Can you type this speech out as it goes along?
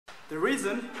The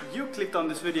reason you clicked on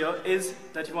this video is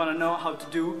that you want to know how to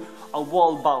do a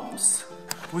wall bounce,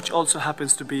 which also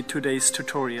happens to be today's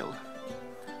tutorial.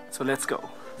 So let's go.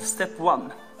 Step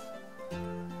 1.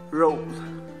 Roll.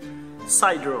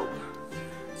 Side roll.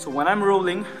 So when I'm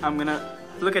rolling, I'm gonna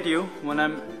look at you. When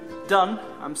I'm done,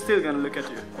 I'm still gonna look at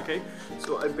you, okay?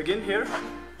 So I begin here.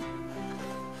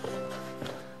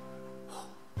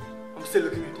 I'm still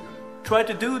looking at you. Try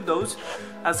to do those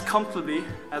as comfortably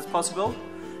as possible,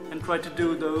 and try to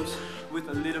do those with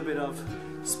a little bit of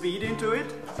speed into it.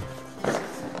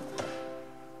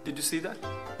 Did you see that?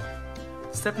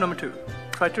 Step number 2.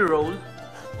 Try to roll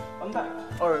on that,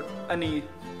 or any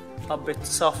a bit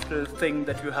softer thing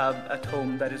that you have at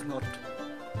home that is not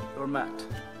your mat,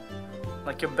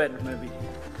 like your bed maybe.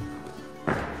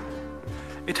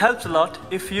 It helps a lot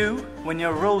if you, when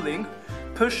you're rolling,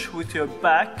 push with your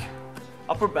back,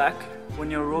 upper back, when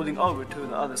you're rolling over to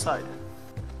the other side.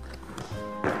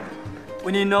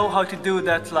 When you know how to do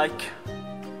that like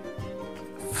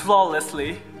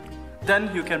flawlessly,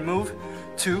 then you can move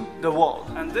to the wall.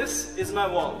 And this is my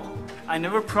wall. I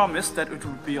never promised that it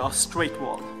would be a straight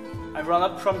wall. I run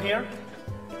up from here,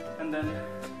 and then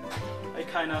I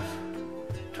kind of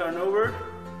turn over,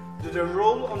 do the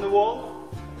roll on the wall,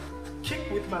 kick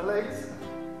with my legs,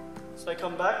 so I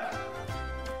come back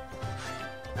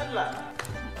and land.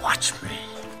 Watch me.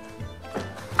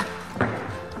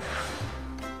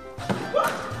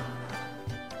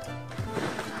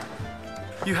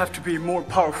 You have to be more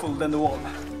powerful than the wall.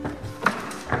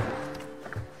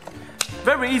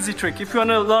 Very easy trick. If you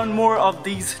want to learn more of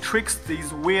these tricks,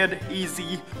 these weird,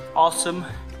 easy, awesome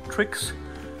tricks,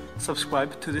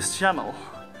 subscribe to this channel.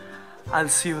 I'll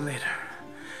see you later.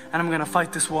 And I'm gonna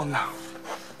fight this wall now.